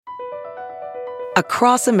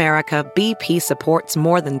Across America, BP supports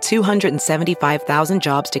more than 275,000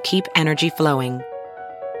 jobs to keep energy flowing.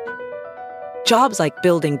 Jobs like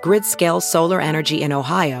building grid-scale solar energy in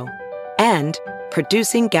Ohio and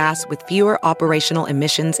producing gas with fewer operational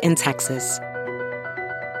emissions in Texas.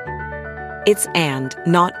 It's and,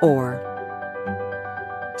 not or.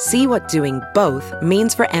 See what doing both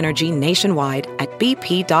means for energy nationwide at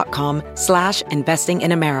bp.com/investing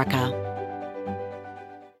in America.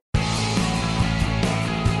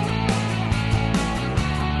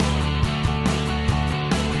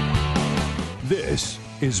 This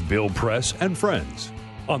is Bill Press and Friends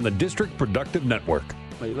on the District Productive Network.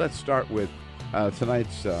 Let's start with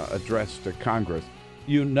tonight's address to Congress.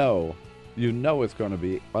 You know it's going to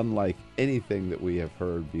be unlike anything that we have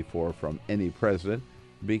heard before from any president,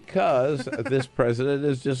 because this president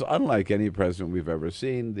is just unlike any president we've ever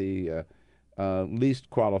seen, the least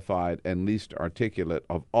qualified and least articulate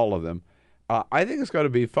of all of them. I think it's going to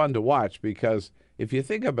be fun to watch, because if you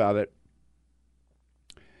think about it,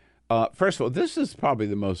 first of all, this is probably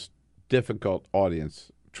the most difficult audience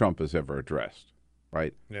Trump has ever addressed,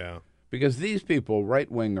 right? Yeah. Because these people,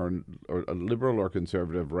 right-wing or liberal or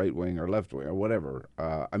conservative, right-wing or left-wing or whatever,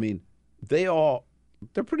 they're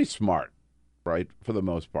pretty smart, right, for the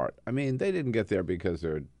most part. I mean, they didn't get there because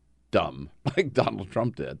they're dumb, like Donald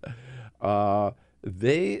Trump did.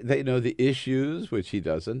 They know the issues, which he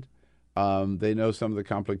doesn't. They know some of the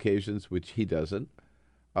complications, which he doesn't.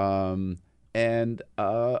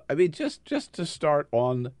 Just to start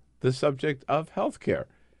on the subject of health care.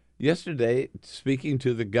 Yesterday, speaking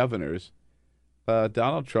to the governors,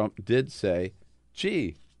 Donald Trump did say,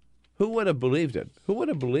 gee, who would have believed it? Who would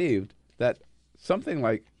have believed that something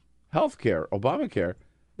like health care, Obamacare,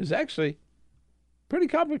 is actually pretty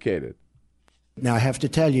complicated? Now, I have to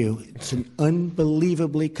tell you, it's an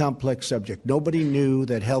unbelievably complex subject. Nobody knew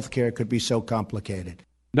that health care could be so complicated.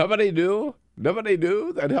 Nobody knew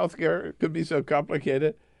that health care could be so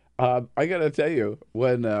complicated. I got to tell you,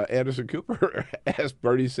 when Anderson Cooper asked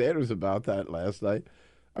Bernie Sanders about that last night,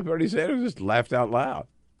 Bernie Sanders just laughed out loud.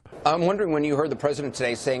 I'm wondering, when you heard the president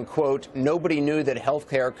today saying, quote, nobody knew that health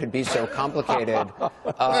care could be so complicated.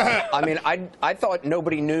 I thought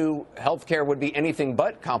nobody knew health care would be anything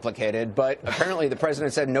but complicated, but apparently the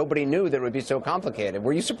president said nobody knew that it would be so complicated.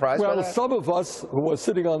 Were you surprised by that? Well, some of us who were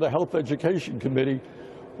sitting on the Health Education Committee,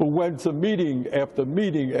 who went to meeting after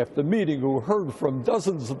meeting after meeting, who heard from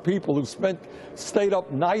dozens of people who stayed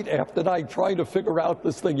up night after night trying to figure out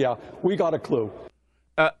this thing. Yeah, we got a clue.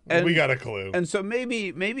 We got a clue. And so maybe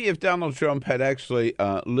if Donald Trump had actually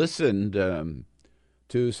listened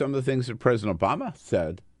to some of the things that President Obama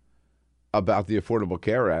said about the Affordable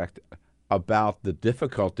Care Act, about the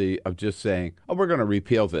difficulty of just saying, oh, we're going to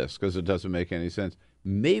repeal this because it doesn't make any sense,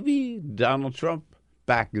 maybe Donald Trump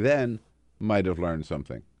back then might have learned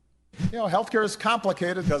something. You know, healthcare is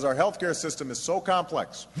complicated because our healthcare system is so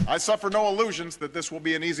complex. I suffer no illusions that this will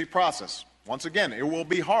be an easy process. Once again, it will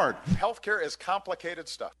be hard. Healthcare is complicated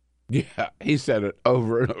stuff. Yeah, he said it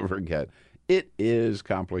over and over again. It is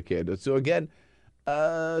complicated. So again,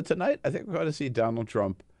 tonight, I think we're going to see Donald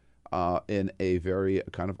Trump in a very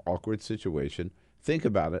kind of awkward situation. Think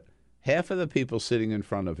about it. Half of the people sitting in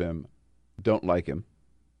front of him don't like him.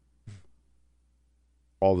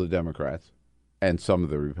 All the Democrats and some of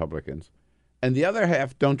the Republicans. And the other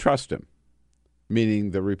half don't trust him, meaning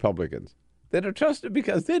the Republicans. They don't trust him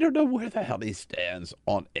because they don't know where the hell he stands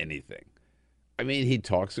on anything. I mean, he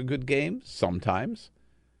talks a good game sometimes,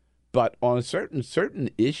 but on certain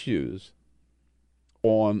issues,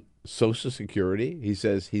 on Social Security, he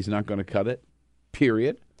says he's not going to cut it,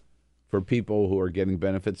 period, for people who are getting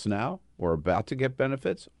benefits now or about to get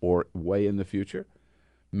benefits or way in the future.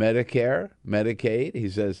 Medicare, Medicaid, he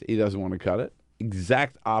says he doesn't want to cut it.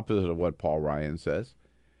 Exact opposite of what Paul Ryan says.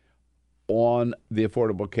 On the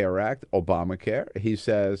Affordable Care Act, Obamacare, he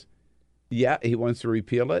says, yeah, he wants to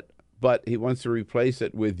repeal it, but he wants to replace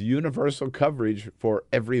it with universal coverage for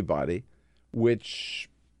everybody, which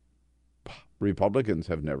Republicans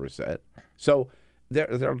have never said. So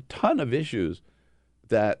there are a ton of issues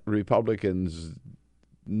that Republicans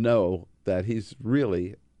know that he's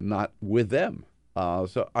really not with them.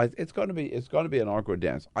 It's going to be an awkward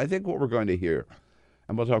dance. I think what we're going to hear,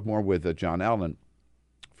 and we'll talk more with Jon Allen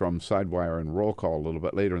from Sidewire and Roll Call a little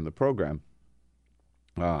bit later in the program,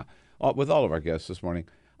 with all of our guests this morning.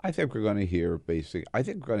 I think we're going to hear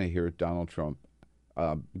Donald Trump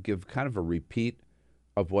give kind of a repeat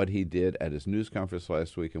of what he did at his news conference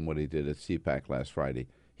last week and what he did at CPAC last Friday.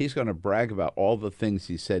 He's going to brag about all the things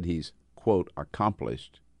he said he's, quote,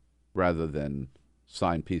 accomplished, rather than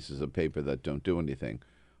sign pieces of paper that don't do anything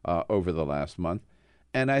over the last month.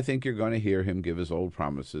 And I think you're going to hear him give his old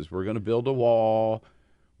promises. We're going to build a wall.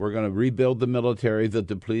 We're going to rebuild the military, the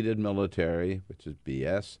depleted military, which is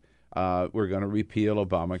BS. We're going to repeal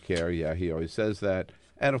Obamacare. Yeah, he always says that.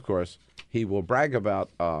 And, of course, he will brag about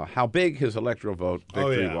how big his electoral vote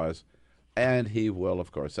victory was. And he will,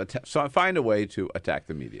 of course, find a way to attack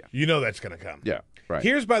the media. You know that's going to come. Yeah, right.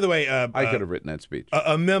 Here's, by the way, I could have written that speech.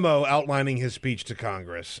 A memo outlining his speech to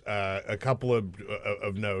Congress. A couple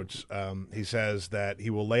of notes. He says that he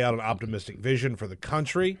will lay out an optimistic vision for the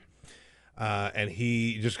country. And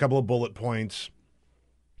just a couple of bullet points.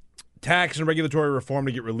 Tax and regulatory reform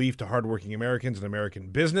to get relief to hardworking Americans and American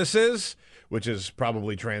businesses, which is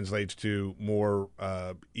probably translates to more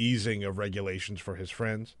easing of regulations for his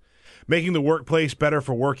friends. Making the workplace better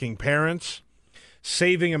for working parents.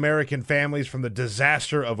 Saving American families from the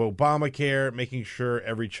disaster of Obamacare. Making sure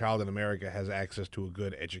every child in America has access to a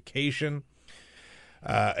good education.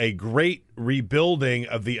 A great rebuilding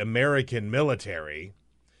of the American military.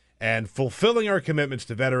 And fulfilling our commitments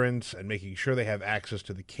to veterans and making sure they have access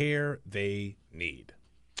to the care they need.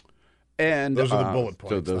 And those are the bullet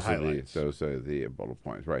points. So those are the bullet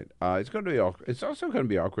points, right? It's also going to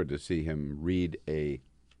be awkward to see him read a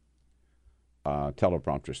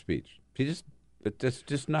teleprompter speech. It's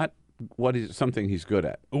just not something he's good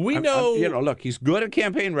at. We know. Look, he's good at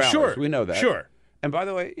campaign rallies. Sure, we know that. Sure. And by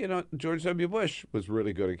the way, George W. Bush was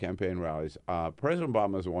really good at campaign rallies. President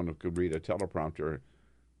Obama is the one who could read a teleprompter.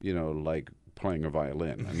 Like playing a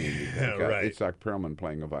violin. I mean, right. It's like Perlman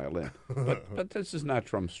playing a violin. But this is not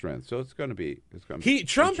Trump's strength, so it's going to be.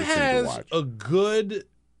 Trump has a good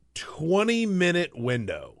 20-minute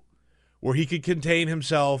window where he could contain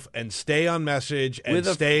himself and stay on message and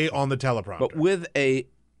stay on the teleprompter, but with a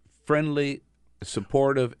friendly,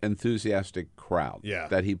 supportive, enthusiastic crowd.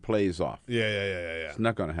 That he plays off. Yeah. He's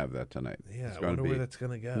not going to have that tonight. Yeah, I wonder where that's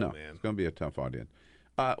going to go. No, man. It's going to be a tough audience.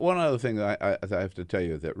 One other thing that I have to tell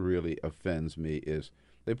you that really offends me is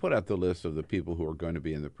they put out the list of the people who are going to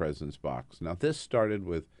be in the president's box. Now, this started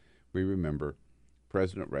with, we remember,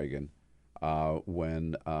 President Reagan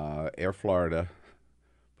when Air Florida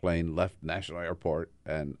plane left National Airport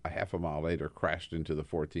and a half a mile later crashed into the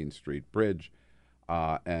 14th Street Bridge.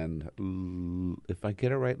 And if I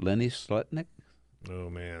get it right, Lenny Slutnik?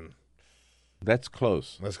 Oh, man. That's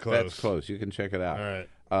close. That's close. That's close. You can check it out. All right.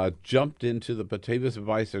 Jumped into the Potomac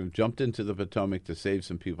to save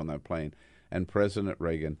some people on that plane, and President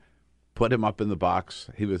Reagan put him up in the box.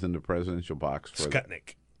 He was in the presidential box for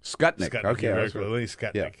Skutnik. Okay, very close.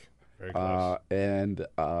 Skutnik. Yeah. Very close.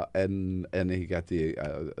 And he got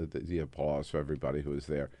the applause for everybody who was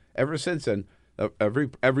there. Ever since then,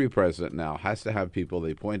 every president now has to have people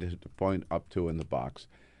they point up to in the box,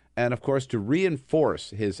 and of course to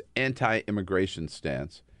reinforce his anti-immigration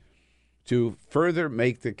stance. To further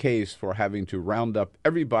make the case for having to round up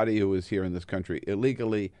everybody who is here in this country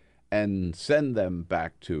illegally and send them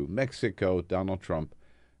back to Mexico, Donald Trump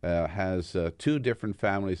has two different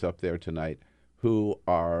families up there tonight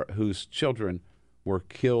whose children were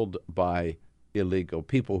killed by illegal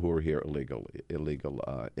people who are here illegal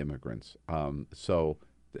immigrants. So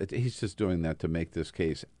he's just doing that to make this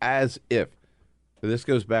case as if this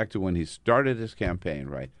goes back to when he started his campaign.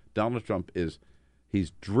 Right, Donald Trump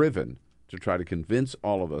he's driven to try to convince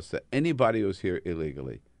all of us that anybody who's here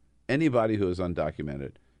illegally, anybody who is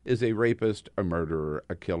undocumented, is a rapist, a murderer,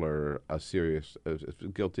 a killer,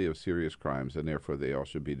 guilty of serious crimes, and therefore they all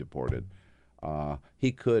should be deported.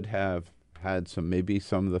 He could have had maybe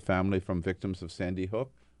some of the family from victims of Sandy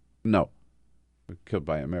Hook. No, killed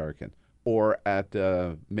by Americans. Or at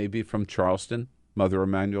maybe from Charleston, Mother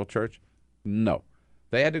Emanuel Church. No,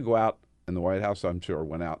 they had to go out, and the White House, I'm sure,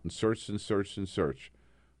 went out and searched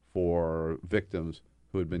for victims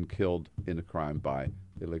who had been killed in a crime by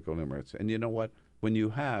illegal immigrants. And you know what? When you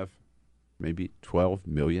have maybe 12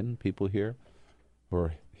 million people here who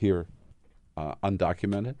are here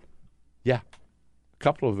undocumented, a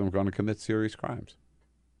couple of them are going to commit serious crimes.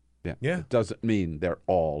 Yeah. It doesn't mean they're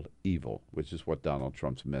all evil, which is what Donald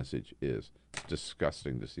Trump's message is. It's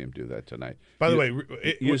disgusting to see him do that tonight. By the way,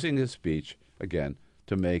 using his speech, again,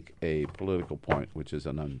 to make a political point, which is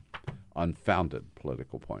an unfounded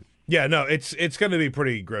political point. Yeah, no, it's going to be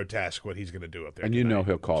pretty grotesque what he's going to do up there. And tonight.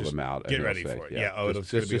 He'll call them out. Get ready for it.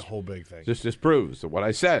 It's going to be a whole big thing. This just proves that what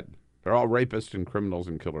I said. They're all rapists and criminals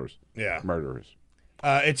and killers. Yeah. Murderers.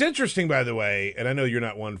 It's interesting, by the way, and I know you're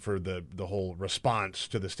not one for the whole response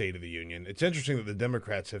to the State of the Union. It's interesting that the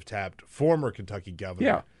Democrats have tapped former Kentucky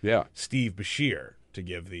Governor Steve Beshear to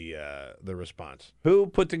give the response. Who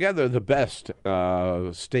put together the best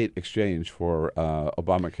state exchange for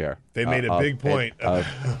Obamacare? They made a big point any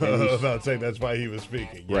about saying that's why he was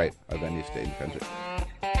speaking. Yeah. Right, of any state in the country.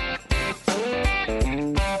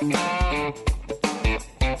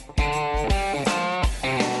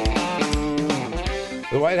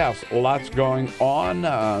 The White House, lots going on.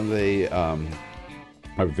 They are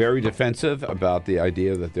very defensive about the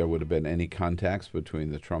idea that there would have been any contacts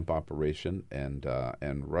between the Trump operation and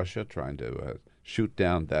Russia, trying to shoot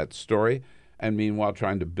down that story, and meanwhile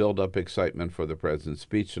trying to build up excitement for the president's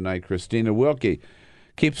speech tonight. Christina Wilkie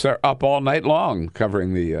keeps her up all night long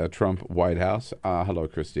covering the Trump White House. Hello,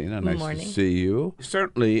 Christina. Nice to see you.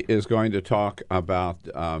 Certainly is going to talk about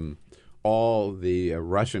all the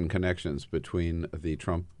Russian connections between the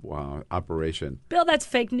Trump operation. Bill, that's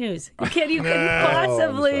fake news. You couldn't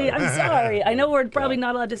possibly. I'm sorry. I know we're probably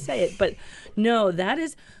not allowed to say it, but no, that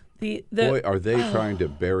is the Boy, are they trying to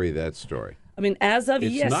bury that story. I mean, as of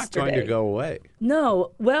yesterday. It's not going to go away.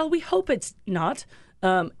 No. Well, we hope it's not.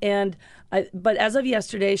 But as of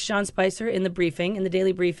yesterday, Sean Spicer in the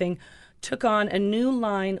daily briefing, took on a new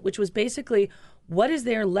line, which was basically, what is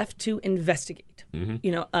there left to investigate? Mm-hmm.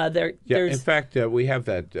 You know, there's. In fact, we have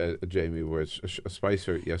that, Jamie, where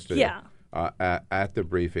Spicer yesterday. Yeah. At the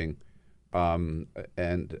briefing,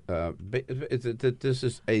 this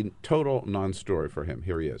is a total non-story for him.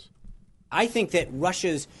 Here he is. I think that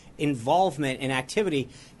Russia's involvement and activity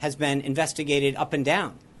has been investigated up and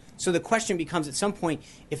down. So the question becomes, at some point,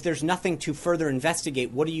 if there's nothing to further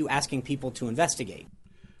investigate, what are you asking people to investigate?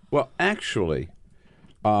 Well, actually,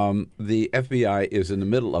 the FBI is in the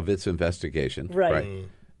middle of its investigation. Right.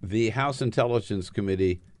 The House Intelligence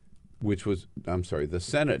Committee, the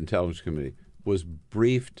Senate Intelligence Committee, was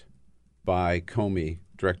briefed by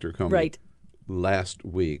Director Comey, last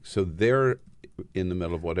week. So they're in the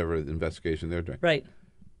middle of whatever investigation they're doing. Right.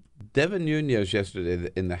 Devin Nunes yesterday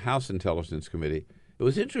in the House Intelligence Committee, it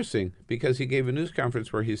was interesting because he gave a news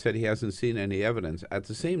conference where he said he hasn't seen any evidence. At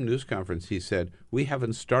the same news conference, he said, we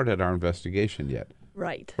haven't started our investigation yet.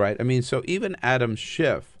 Right. Right. I mean, so even Adam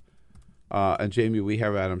Schiff, and Jamie, we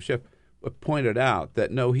have Adam Schiff, pointed out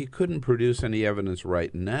that, no, he couldn't produce any evidence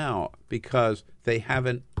right now because they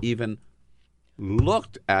haven't even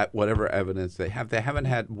looked at whatever evidence they have. They haven't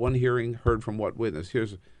had one hearing, heard from what witness.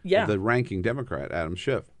 Here's the ranking Democrat, Adam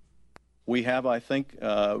Schiff. We have, I think,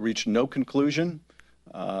 reached no conclusion,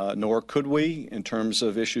 nor could we, in terms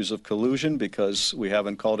of issues of collusion, because we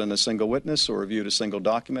haven't called in a single witness or reviewed a single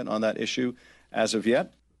document on that issue as of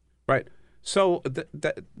yet. Right. So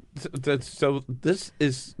so this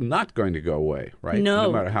is not going to go away, right? No.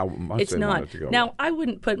 No matter how much it's they not. want it to go Now, away. I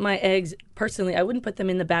wouldn't put my eggs, personally, I wouldn't put them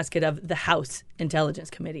in the basket of the House Intelligence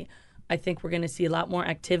Committee. I think we're going to see a lot more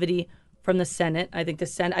activity from the Senate. I think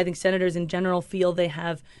senators in general feel they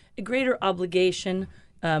have a greater obligation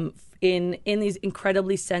in these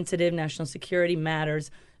incredibly sensitive national security matters.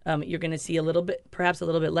 You're going to see perhaps a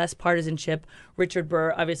little bit less partisanship. Richard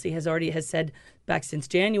Burr obviously has said back since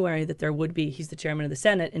January that there would be, he's the chairman of the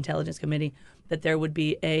Senate Intelligence Committee, that there would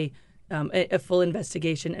be a full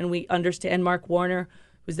investigation. And we understand Mark Warner,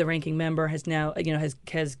 who's the ranking member, has now,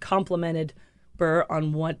 has complimented Burr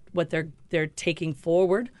on what they're taking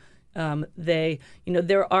forward.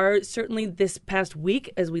 There are certainly this past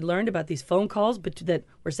week, as we learned about these phone calls that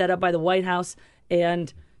were set up by the White House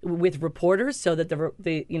and with reporters, so that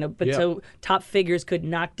so top figures could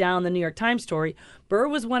knock down the New York Times story. Burr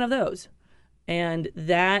was one of those, and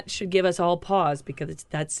that should give us all pause because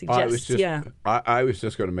that suggests. I was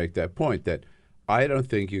just going to make that point that I don't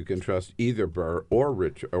think you can trust either Burr or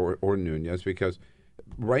or Nunes because.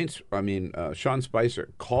 Sean Spicer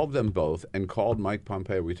called them both and called Mike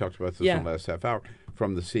Pompeo. We talked about this in the last half hour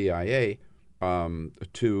from the CIA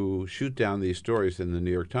to shoot down these stories in the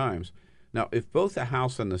New York Times. Now, if both the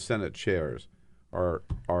House and the Senate chairs are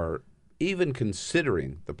even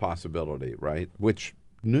considering the possibility, right, which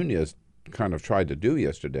Nunes kind of tried to do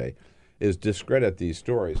yesterday, is discredit these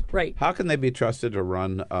stories. Right. How can they be trusted to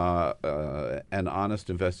run an honest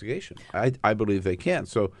investigation? I believe they can't.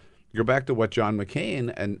 So. Go back to what John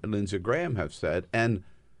McCain and Lindsey Graham have said, and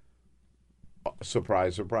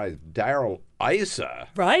surprise, surprise, Darrell Issa,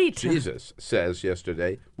 Jesus, says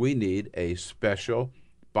yesterday, we need a special,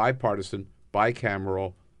 bipartisan,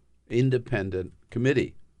 bicameral, independent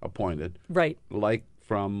committee appointed, right? Like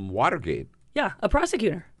from Watergate. Yeah, a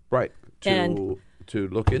prosecutor, right? And to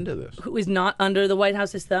look into this. Who is not under the White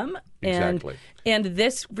House's thumb. Exactly. And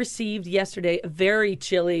this received yesterday a very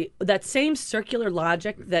chilly, that same circular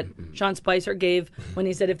logic that Sean Spicer gave when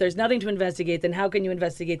he said, if there's nothing to investigate, then how can you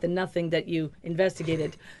investigate the nothing that you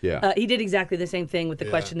investigated? Yeah. He did exactly the same thing with the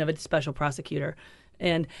question of a special prosecutor.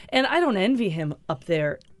 And I don't envy him up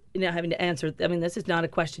there, having to answer. I mean, this is not a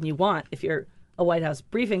question you want if you're a White House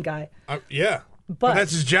briefing guy. Yeah. But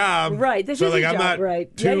that's his job, right? This so is like his I'm job, not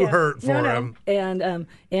right? too hurt for him.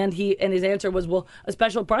 And his answer was, well, a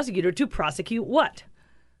special prosecutor to prosecute what?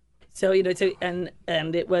 So and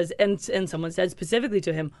it was and someone said specifically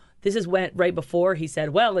to him, this is when right before he said,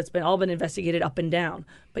 well, it's all been investigated up and down.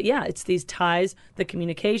 But yeah, it's these ties, the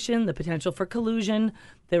communication, the potential for collusion,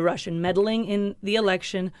 the Russian meddling in the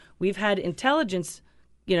election. We've had intelligence,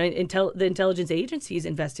 the intelligence agencies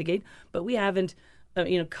investigate, but we haven't.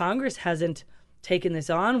 Congress hasn't taken this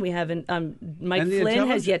on. We haven't. Mike Flynn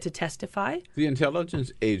has yet to testify. The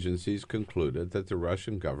intelligence agencies concluded that the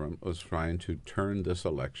Russian government was trying to turn this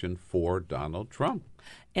election for Donald Trump.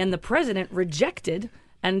 And the president rejected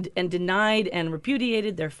and denied and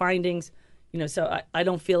repudiated their findings. So I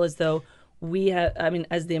don't feel as though we have,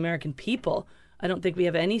 as the American people, I don't think we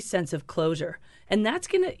have any sense of closure. And that's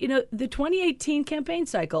going to, the 2018 campaign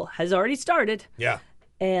cycle has already started. Yeah.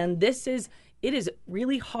 And it is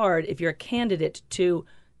really hard if you're a candidate to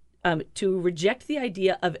reject the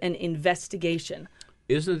idea of an investigation.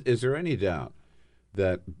 Is there any doubt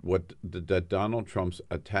that that Donald Trump's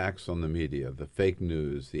attacks on the media, the fake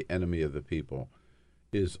news, the enemy of the people,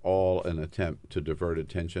 is all an attempt to divert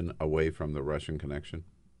attention away from the Russian connection?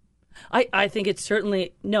 I think it's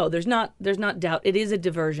certainly there's not doubt. It is a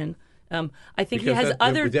diversion. I think because he has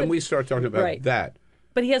other. Then we start talking about that.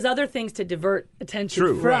 But he has other things to divert attention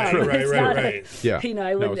from. Right. Yeah.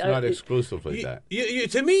 It's not exclusively that.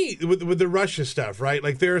 To me, with the Russia stuff, right?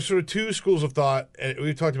 Like there are sort of two schools of thought, and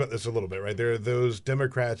we've talked about this a little bit, right? There are those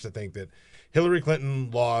Democrats that think that Hillary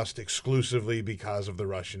Clinton lost exclusively because of the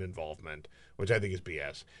Russian involvement, which I think is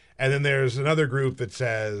BS. And then there's another group that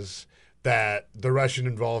says that the Russian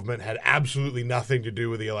involvement had absolutely nothing to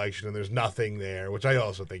do with the election and there's nothing there, which I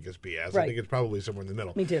also think is BS. Right. I think it's probably somewhere in the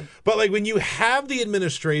middle. Me too. But like when you have the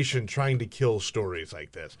administration trying to kill stories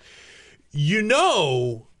like this,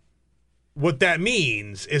 what that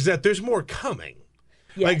means is that there's more coming.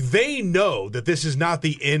 Yes. Like they know that this is not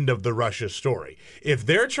the end of the Russia story. If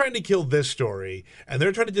they're trying to kill this story and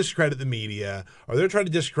they're trying to discredit the media or they're trying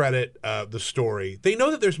to discredit the story, they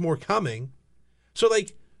know that there's more coming. So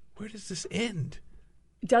like, where does this end?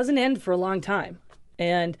 It doesn't end for a long time,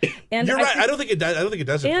 and you're right. I don't think it does. I don't think it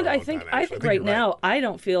does. And I think right now, I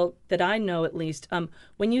don't feel that I know at least.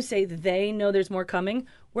 When you say they know there's more coming,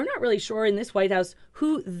 we're not really sure in this White House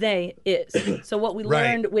who they is. So what we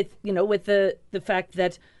learned with the fact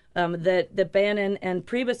that that Bannon and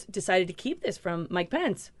Priebus decided to keep this from Mike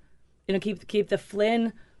Pence, keep the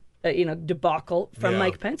Flynn debacle from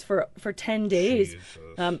Mike Pence for 10 days.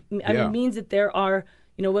 Means that there are.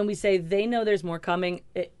 When we say they know there's more coming,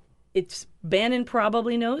 it's Bannon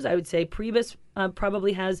probably knows. I would say Priebus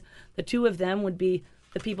probably has. The two of them would be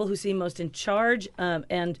the people who seem most in charge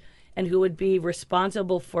and who would be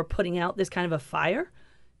responsible for putting out this kind of a fire.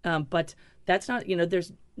 But that's not,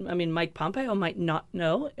 Mike Pompeo might not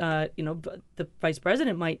know. But the vice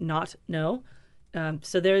president might not know.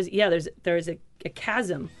 So there is a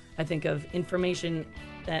chasm, I think, of information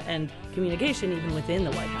and communication even within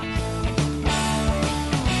the White House.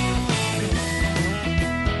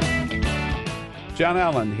 Jon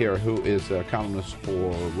Allen here, who is a columnist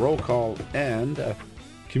for Roll Call and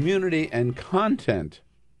community and content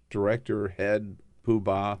director, head,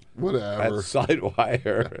 poobah, whatever, at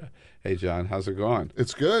Sidewire. Hey, John, how's it going?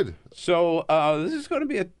 It's good. So this is going to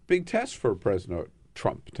be a big test for President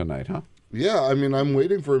Trump tonight, huh? Yeah, I'm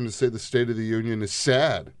waiting for him to say the State of the Union is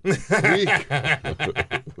sad. Yeah,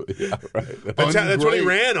 right. That's what he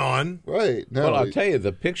ran on. Right. No, well, I'll tell you,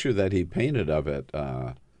 the picture that he painted of it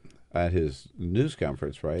at his news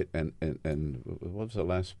conference, right? And what was the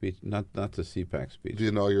last speech? Not the CPAC speech. The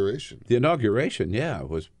inauguration. The inauguration, yeah,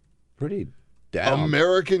 was pretty down.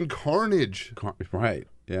 American carnage. Right,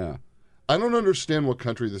 yeah. I don't understand what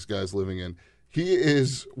country this guy's living in. He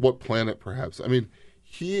is, what planet perhaps?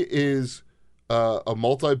 He is a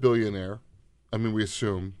multi-billionaire, we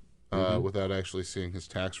assume, without actually seeing his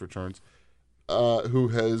tax returns, who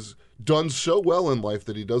has done so well in life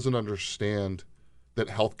that he doesn't understand that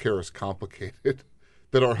healthcare is complicated,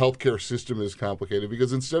 that our healthcare system is complicated,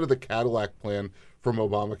 because instead of the Cadillac plan from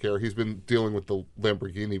Obamacare, he's been dealing with the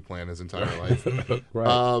Lamborghini plan his entire life.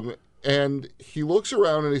 Right. And he looks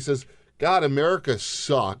around and he says, God, America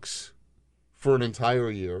sucks for an entire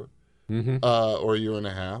year. or a year and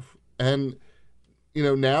a half. And,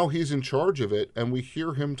 now he's in charge of it, and we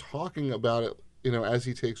hear him talking about it, as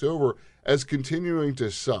he takes over, as continuing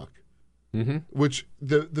to suck. Which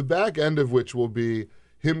the back end of which will be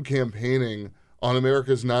him campaigning on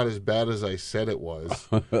America's not as bad as I said it was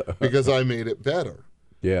because I made it better.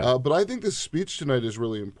 Yeah. But I think this speech tonight is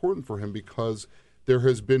really important for him because there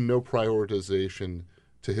has been no prioritization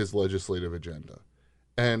to his legislative agenda.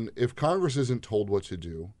 And if Congress isn't told what to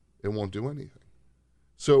do, it won't do anything.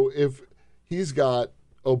 So if he's got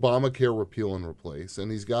Obamacare repeal and replace,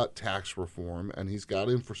 and he's got tax reform, and he's got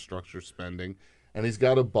infrastructure spending, and he's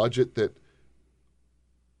got a budget that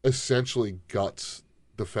essentially guts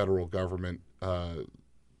the federal government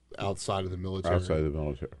outside of the military. Outside of the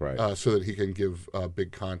military, right. So that he can give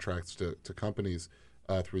big contracts to companies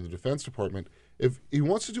through the Defense Department. If he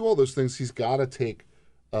wants to do all those things, he's got to take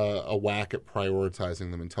a whack at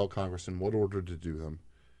prioritizing them and tell Congress in what order to do them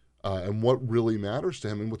and what really matters to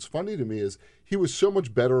him. And what's funny to me is he was so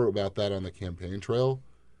much better about that on the campaign trail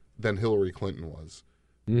than Hillary Clinton was.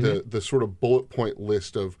 The sort of bullet point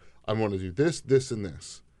list of I want to do this, this, and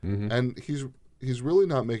this, and he's really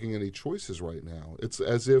not making any choices right now. It's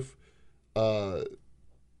as if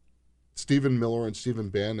Stephen Miller and Stephen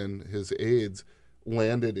Bannon, his aides,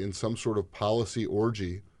 landed in some sort of policy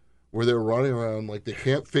orgy where they're running around like they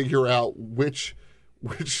can't figure out which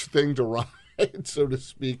thing to ride, so to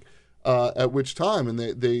speak, at which time, and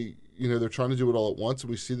they're trying to do it all at once. And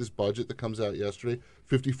we see this budget that comes out yesterday,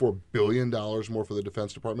 $54 billion more for the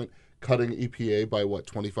Defense Department, cutting EPA by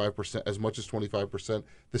 25%, as much as 25%.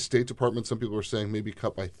 The State Department, some people are saying maybe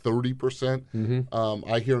cut by 30%.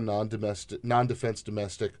 I hear non-defense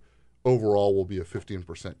domestic overall will be a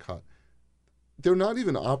 15% cut. They're not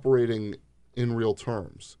even operating in real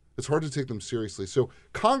terms. It's hard to take them seriously. So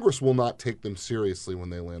Congress will not take them seriously when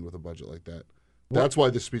they land with a budget like that. That's why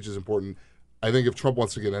this speech is important. I think if Trump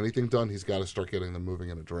wants to get anything done, he's got to start getting them moving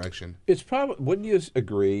in a direction. It's probably. Wouldn't you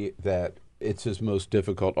agree that it's his most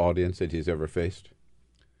difficult audience that he's ever faced?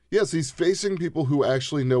 Yes, he's facing people who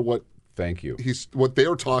actually know what. Thank you. What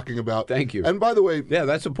they're talking about. Thank you. And by the way, yeah,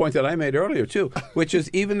 that's a point that I made earlier too, which is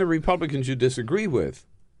even the Republicans you disagree with,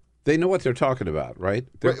 they know what they're talking about, right?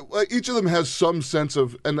 Well, each of them has some sense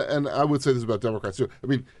of, and I would say this about Democrats too. I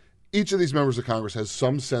mean, each of these members of Congress has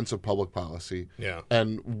some sense of public policy. Yeah.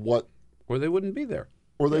 And what. Or they wouldn't be there.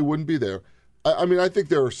 They wouldn't be there. I mean, I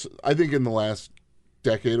think in the last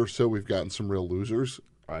decade or so, we've gotten some real losers.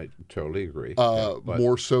 I totally agree.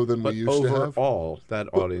 More so than we used to have. Overall, that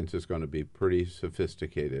audience is going to be pretty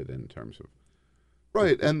sophisticated in terms of.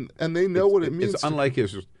 Right, and they know what it means. It's unlike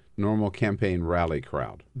his normal campaign rally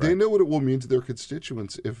crowd. Right? They know what it will mean to their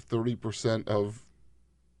constituents if 30% of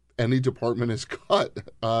any department is cut.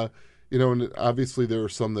 And obviously there are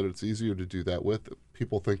some that it's easier to do that with.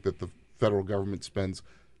 People think that the federal government spends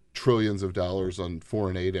trillions of dollars on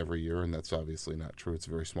foreign aid every year, and that's obviously not true. It's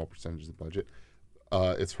a very small percentage of the budget.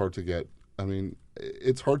 It's hard to get.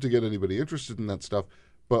 It's hard to get anybody interested in that stuff.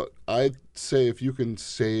 But I'd say if you can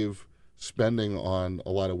save spending on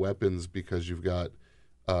a lot of weapons because you've got,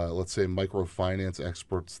 let's say, microfinance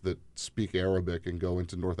experts that speak Arabic and go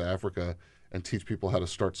into North Africa and teach people how to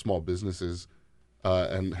start small businesses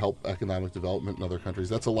and help economic development in other countries,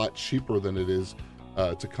 that's a lot cheaper than it is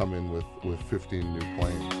to come in with 15 new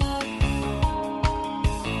planes.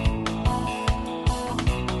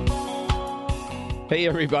 Hey,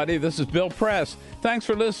 everybody, this is Bill Press. Thanks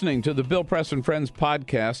for listening to the Bill Press and Friends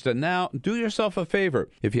podcast. And now, do yourself a favor.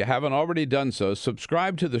 If you haven't already done so,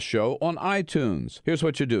 subscribe to the show on iTunes. Here's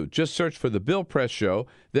what you do. Just search for The Bill Press Show.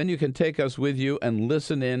 Then you can take us with you and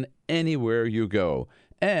listen in anywhere you go.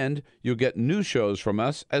 And you'll get new shows from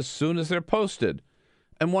us as soon as they're posted.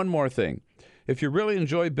 And one more thing. If you really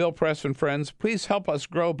enjoy Bill Press and Friends, please help us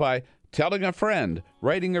grow by telling a friend,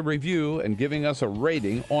 writing a review, and giving us a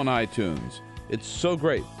rating on iTunes. It's so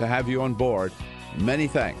great to have you on board. Many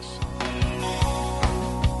thanks.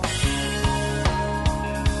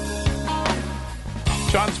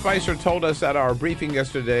 Sean Spicer told us at our briefing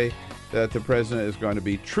yesterday that the president is going to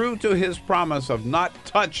be true to his promise of not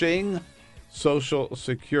touching Social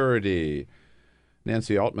Security.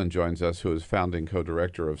 Nancy Altman joins us, who is founding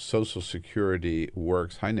co-director of Social Security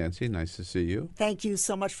Works. Hi, Nancy. Nice to see you. Thank you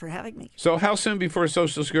so much for having me. So how soon before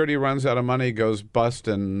Social Security runs out of money, goes bust,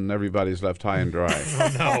 and everybody's left high and dry?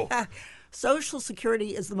 Oh, no. Social Security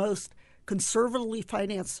is the most conservatively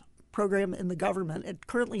financed program in the government. It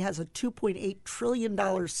currently has a $2.8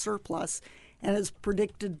 trillion surplus and is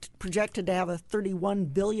projected to have a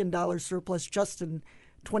 $31 billion surplus just in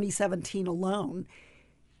 2017 alone.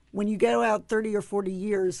 When you go out 30 or 40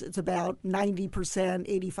 years, it's about 90%,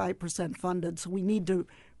 85% funded. So we need to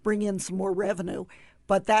bring in some more revenue.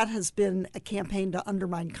 But that has been a campaign to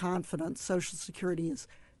undermine confidence. Social Security is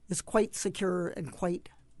quite secure and quite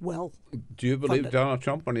well Do you believe funded. Donald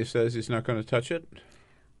Trump when he says he's not going to touch it?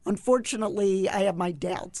 Unfortunately, I have my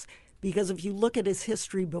doubts, because if you look at his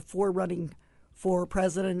history before running for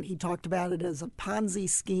president, he talked about it as a Ponzi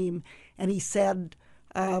scheme, and he said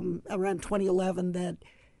around 2011 that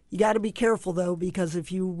you got to be careful, though, because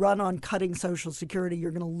if you run on cutting Social Security,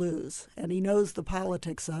 you're going to lose. And he knows the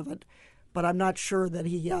politics of it, but I'm not sure that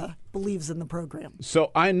he believes in the program.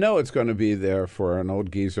 So I know it's going to be there for an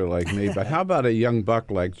old geezer like me, but how about a young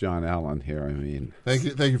buck like Jon Allen here? I mean, thank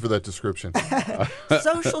you for that description.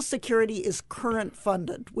 Social Security is current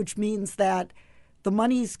funded, which means that the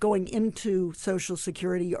monies going into Social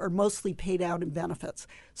Security are mostly paid out in benefits.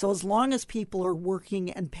 So as long as people are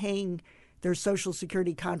working and paying their Social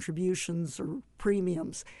Security contributions or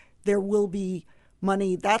premiums, there will be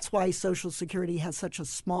money. That's why Social Security has such a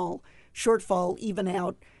small shortfall, even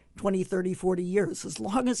out 20, 30, 40 years. As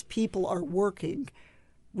long as people are working,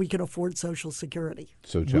 we can afford Social Security.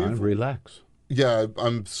 So, John, relax. Yeah,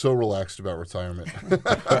 I'm so relaxed about retirement.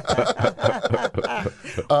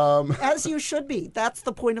 As you should be. That's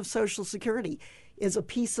the point of Social Security, is a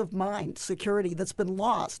peace of mind, security that's been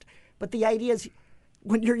lost. But the idea is,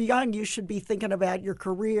 when you're young, you should be thinking about your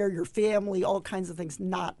career, your family, all kinds of things,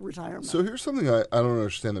 not retirement. So here's something I don't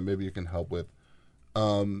understand that maybe you can help with.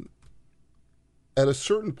 At a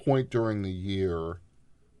certain point during the year,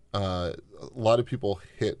 a lot of people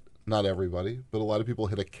hit, not everybody, but a lot of people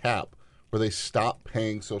hit a cap where they stop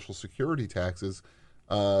paying Social Security taxes.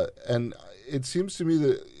 And it seems to me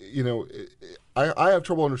that, I have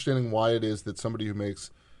trouble understanding why it is that somebody who makes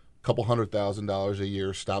couple $100,000 a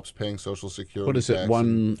year stops paying Social Security. What is it?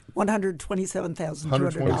 $127,200.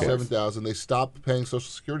 $127,000. They stop paying Social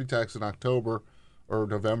Security tax in October or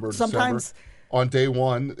November, Sometimes, December. On day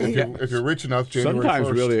one, if you're rich enough, January Sometimes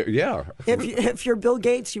 1st. really, yeah. If you're Bill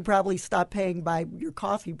Gates, you probably stop paying by your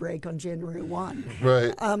coffee break on January 1.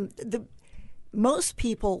 Right. Most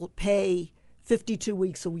people pay 52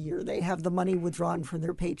 weeks a year. They have the money withdrawn from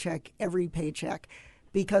their paycheck, every paycheck,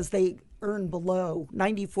 because they earn below,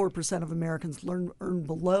 94% of Americans earn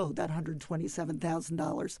below that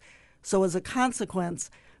 $127,000. So as a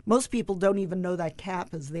consequence, most people don't even know that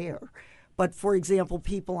cap is there. But for example,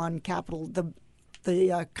 people on Capitol,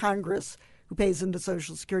 the Congress who pays into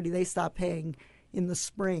Social Security, they stop paying in the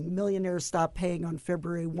spring. Millionaires stop paying on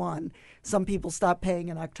February 1. Some people stop paying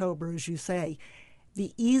in October, as you say.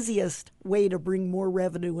 The easiest way to bring more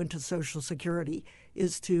revenue into Social Security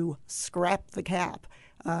is to scrap the cap.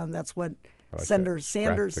 That's what Senator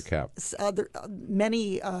Sanders, scrap the cap.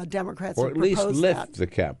 Many Democrats or have at least proposed lift that. the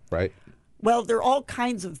cap, right? Well, there are all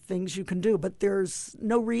kinds of things you can do, but there's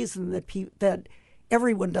no reason that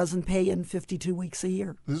everyone doesn't pay in 52 weeks a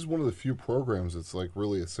year. This is one of the few programs that's like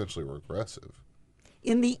really essentially regressive.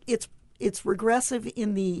 It's regressive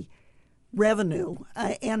in the revenue,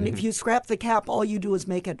 and if you scrap the cap, all you do is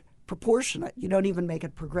make it proportionate. You don't even make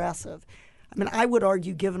it progressive. I mean, I would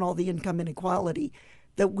argue, given all the income inequality,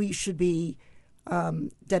 that we should be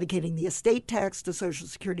dedicating the estate tax to Social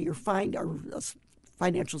Security or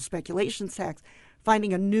financial speculations tax,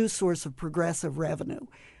 finding a new source of progressive revenue.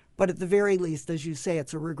 But at the very least, as you say,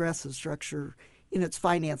 it's a regressive structure in its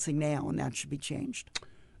financing now, and that should be changed.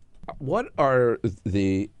 What are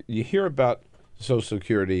you hear about Social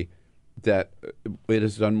Security that it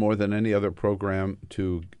has done more than any other program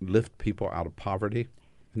to lift people out of poverty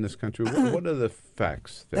in this country? What are the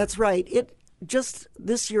facts there? That's right. Just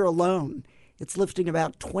this year alone, it's lifting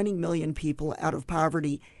about 20 million people out of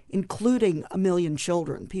poverty, including 1 million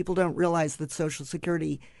children. People don't realize that Social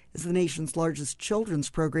Security is the nation's largest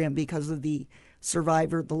children's program because of the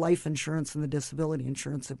survivor, the life insurance, and the disability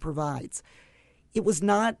insurance it provides. It's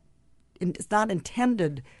not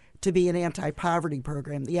intended to be an anti-poverty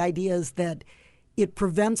program. The idea is that it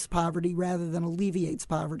prevents poverty rather than alleviates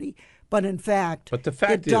poverty. But in fact, but the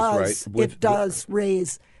fact it does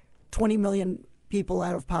raise 20 million people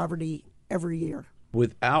out of poverty every year.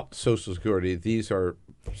 Without Social Security, these are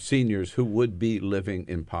seniors who would be living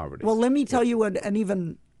in poverty. Well, let me tell you an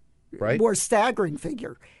even more staggering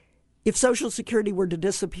figure. If Social Security were to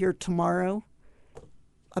disappear tomorrow,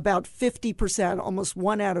 about 50%, almost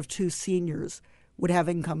 1 out of 2 seniors would have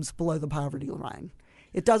incomes below the poverty line.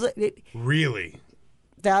 It doesn't. Really?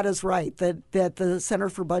 That is right. That the Center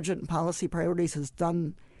for Budget and Policy Priorities has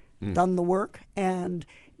done the work, and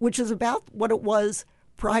which is about what it was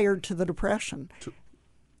prior to the Depression.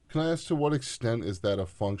 Can I ask, to what extent is that a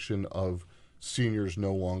function of seniors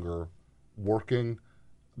no longer working?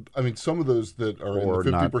 I mean, some of those that are Or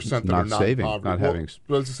in the 50% that not are not saving, in poverty. not having.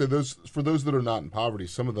 But as I say, those that are not in poverty,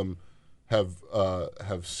 some of them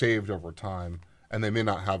have saved over time, and they may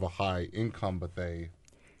not have a high income, but they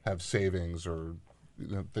have savings or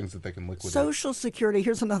things that they can liquidate. Social Security,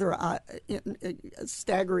 here's another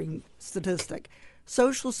staggering statistic.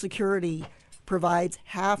 Social Security provides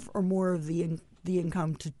half or more of the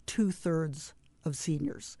income to 2/3 of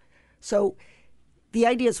seniors. So the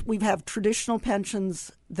idea is we have traditional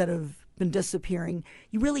pensions that have been disappearing.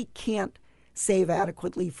 You really can't save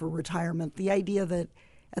adequately for retirement. The idea that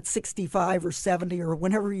at 65 or 70 or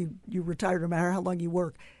whenever you retire, no matter how long you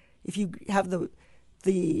work, if you have the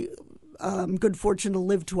good fortune to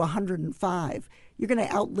live to 105, you're going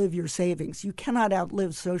to outlive your savings. You cannot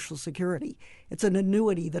outlive Social Security. It's an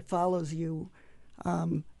annuity that follows you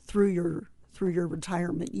through your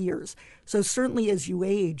retirement years. So certainly as you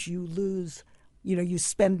age, you lose, you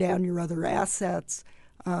spend down your other assets,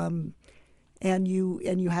 and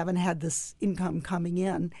you haven't had this income coming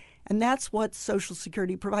in. And that's what Social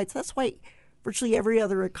Security provides. That's why virtually every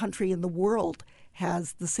other country in the world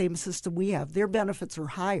has the same system we have. Their benefits are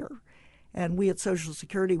higher. And we at Social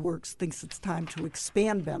Security Works thinks it's time to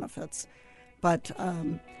expand benefits. But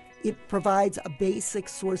it provides a basic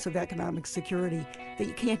source of economic security that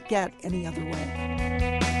you can't get any other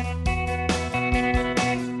way.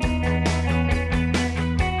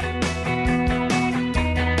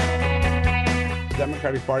 The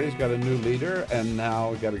Democratic Party's got a new leader, and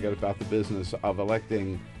now got to get about the business of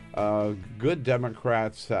electing good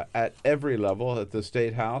Democrats at every level, at the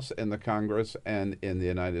State House, in the Congress, and in the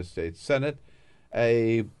United States Senate.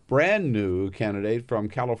 A brand new candidate from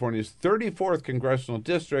California's 34th Congressional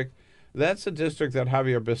District. That's a district that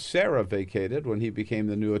Javier Becerra vacated when he became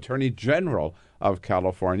the new Attorney General of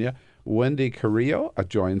California. Wendy Carrillo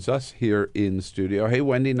joins us here in studio. Hey,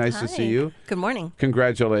 Wendy, nice to see you. Good morning.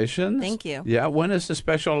 Congratulations. Thank you. Yeah, when is the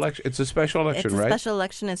special election? It's a special election, right? It's a special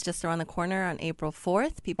election. It's just around the corner on April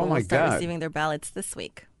 4th. People my will start God. receiving their ballots this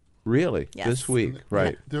week. Really? Yes. This week,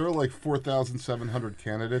 right. There are like 4,700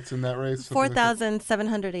 candidates in that race.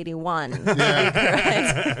 4,781.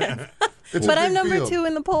 Yeah. But I'm number 2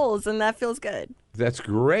 in the polls, and that feels good. That's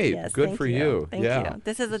great. Yes, good thank for you. Thank yeah. you.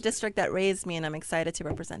 This is a district that raised me, and I'm excited to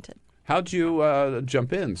represent it. How'd you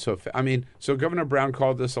jump in? So Governor Brown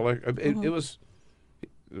called this election. It was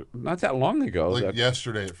not that long ago. Like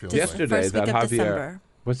yesterday, it feels yesterday like. First week of December.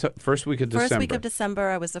 What's that? First week of December. First week of December,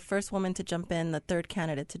 I was the first woman to jump in, the third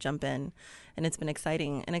candidate to jump in, and it's been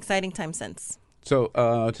exciting, an exciting time since. So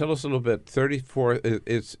tell us a little bit. 34.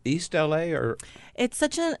 It's East LA, or it's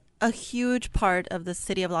such a huge part of the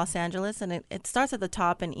city of Los Angeles, and it starts at the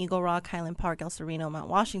top in Eagle Rock, Highland Park, El Sereno, Mount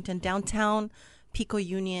Washington, downtown, Pico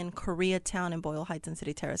Union, Koreatown, and Boyle Heights and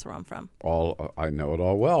City Terrace, where I'm from. I know it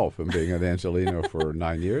all well from being at Angelino for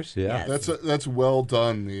 9 years. Yeah, Yes. That's well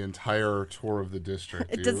done. The entire tour of the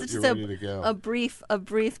district. It's You're just ready to go. a brief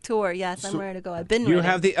tour. Yes, I'm ready to go. I've been. You ready.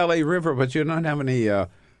 have the LA River, but you don't have any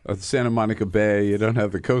Santa Monica Bay. You don't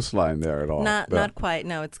have the coastline there at all. Not quite.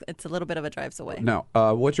 No, it's a little bit of a drive away. Now,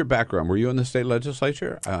 what's your background? Were you in the state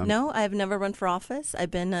legislature? No, I've never run for office. I've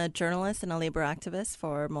been a journalist and a labor activist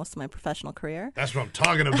for most of my professional career. That's what I'm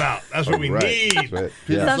talking about. That's what we need. Right.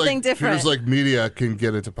 Peter's Something like, different. Peter's like media can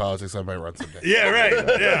get into politics. I might run someday. Yeah, right.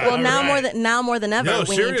 Yeah. Well, now more than ever, No,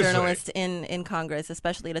 we seriously. need journalists in Congress,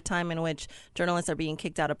 especially at a time in which journalists are being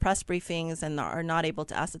kicked out of press briefings and are not able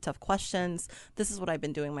to ask the tough questions. This is what I've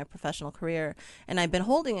been doing in my professional career. And I've been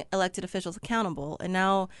holding elected officials accountable. And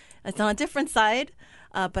now it's on a different side.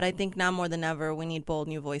 But I think now more than ever, we need bold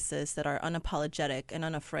new voices that are unapologetic and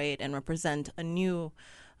unafraid and represent a new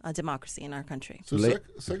democracy in our country. So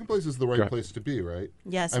second place is the right place to be, right?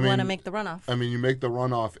 Yes, we want to make the runoff. I mean, you make the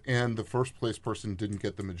runoff, and the first place person didn't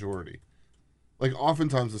get the majority. Like,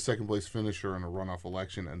 oftentimes the second place finisher in a runoff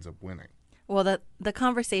election ends up winning. Well, the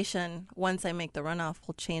conversation, once I make the runoff,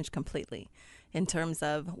 will change completely in terms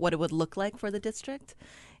of what it would look like for the district,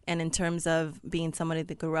 and in terms of being somebody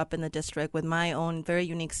that grew up in the district with my own very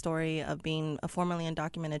unique story of being a formerly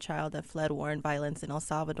undocumented child that fled war and violence in El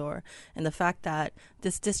Salvador, and the fact that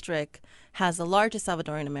this district has the largest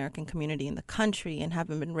Salvadoran American community in the country, and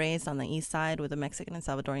having been raised on the east side with a Mexican and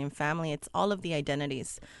Salvadorian family, it's all of the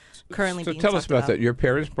identities currently being talked about. So tell us about that. Your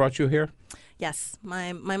parents brought you here? Yes.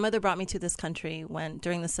 My mother brought me to this country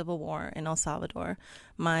during the Civil War in El Salvador.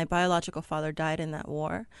 My biological father died in that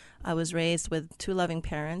war. I was raised with two loving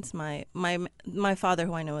parents. My father,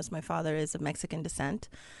 who I know as my father, is of Mexican descent.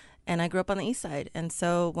 And I grew up on the East Side. And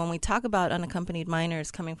so when we talk about unaccompanied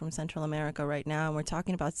minors coming from Central America right now, and we're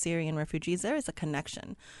talking about Syrian refugees, there is a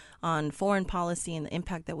connection on foreign policy and the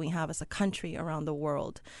impact that we have as a country around the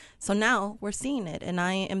world. So now we're seeing it, and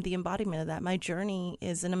I am the embodiment of that. My journey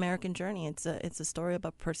is an American journey. It's a story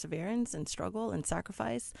about perseverance and struggle and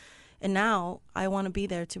sacrifice. And now I want to be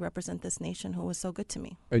there to represent this nation who was so good to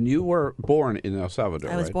me. And you were born in El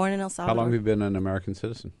Salvador, I was right? born in El Salvador. How long have you been an American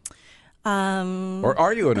citizen? Or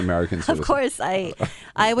are you an American citizen? Of course, I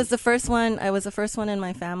was the first one. I was the first one in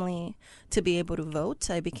my family to be able to vote.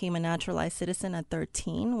 I became a naturalized citizen at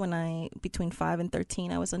 13. Between 5 and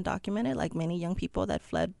 13, I was undocumented, like many young people that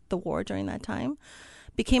fled the war during that time.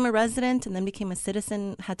 Became a resident and then became a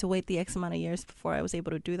citizen. Had to wait the X amount of years before I was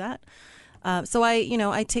able to do that. So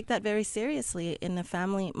I take that very seriously in the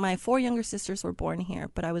family. My 4 younger sisters were born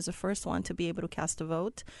here, but I was the first one to be able to cast a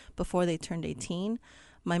vote before they turned 18.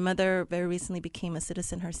 My mother very recently became a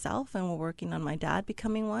citizen herself, and we're working on my dad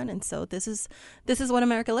becoming one. And so this is what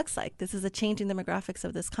America looks like. This is a changing demographics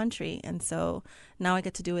of this country. And so now I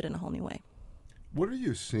get to do it in a whole new way. What are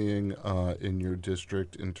you seeing in your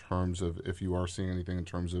district in terms of, if you are seeing anything in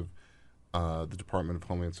terms of the Department of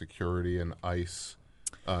Homeland Security and ICE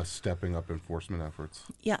stepping up enforcement efforts?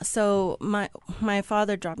 Yeah, so my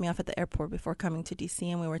father dropped me off at the airport before coming to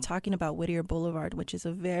D.C., and we were talking about Whittier Boulevard, which is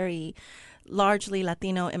a very largely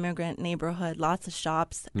Latino immigrant neighborhood, lots of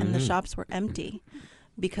shops, and the shops were empty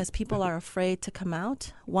because people are afraid to come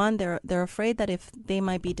out. One, they're afraid that if they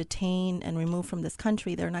might be detained and removed from this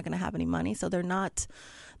country, they're not going to have any money, so they're not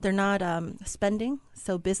spending,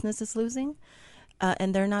 so business is losing.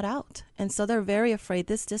 And they're not out. And so they're very afraid.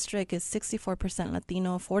 This district is 64%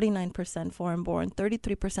 Latino, 49% foreign-born,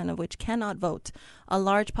 33% of which cannot vote, a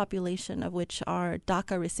large population of which are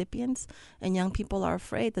DACA recipients, and young people are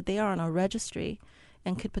afraid that they are on a registry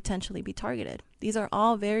and could potentially be targeted. These are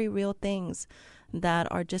all very real things that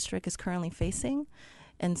our district is currently facing.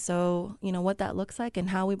 And so, what that looks like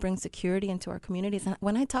and how we bring security into our communities. And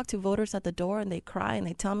when I talk to voters at the door and they cry and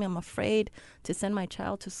they tell me I'm afraid to send my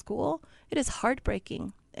child to school, it is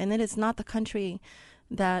heartbreaking. And it is not the country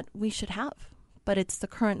that we should have, but it's the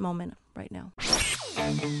current moment right now.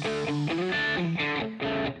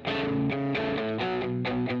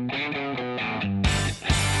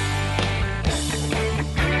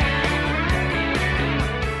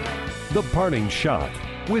 The Parting Shot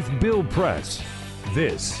with Bill Press.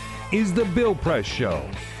 This is the Bill Press Show.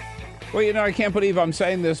 Well, I can't believe I'm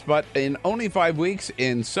saying this, but in only 5 weeks,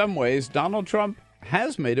 in some ways, Donald Trump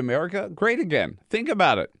has made America great again. Think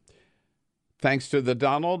about it. Thanks to the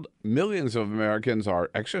Donald, millions of Americans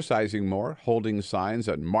are exercising more, holding signs,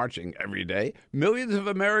 and marching every day. Millions of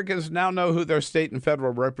Americans now know who their state and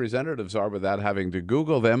federal representatives are without having to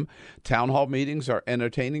Google them. Town hall meetings are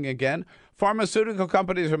entertaining again. Pharmaceutical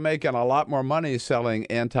companies are making a lot more money selling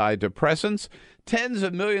antidepressants. Tens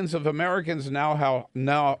of millions of Americans now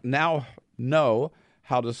know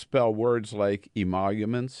how to spell words like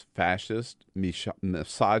emoluments, fascist,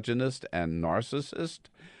 misogynist, and narcissist.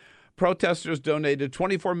 Protesters donated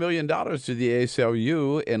 $24 million to the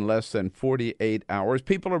ACLU in less than 48 hours.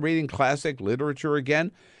 People are reading classic literature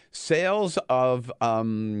again. Sales of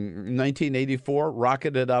 1984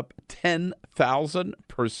 rocketed up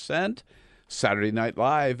 10,000%. Saturday Night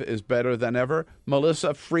Live is better than ever. Melissa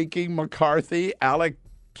freaking McCarthy, Alec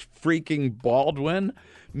freaking Baldwin.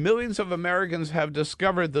 Millions of Americans have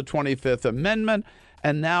discovered the 25th Amendment,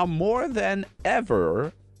 and now more than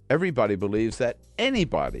ever, everybody believes that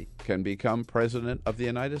anybody can become president of the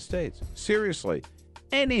United States. Seriously,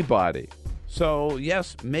 anybody. So,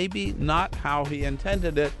 yes, maybe not how he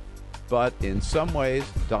intended it, but in some ways,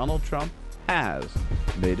 Donald Trump has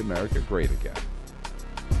made America great again.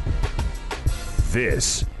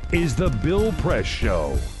 This is the Bill Press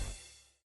Show.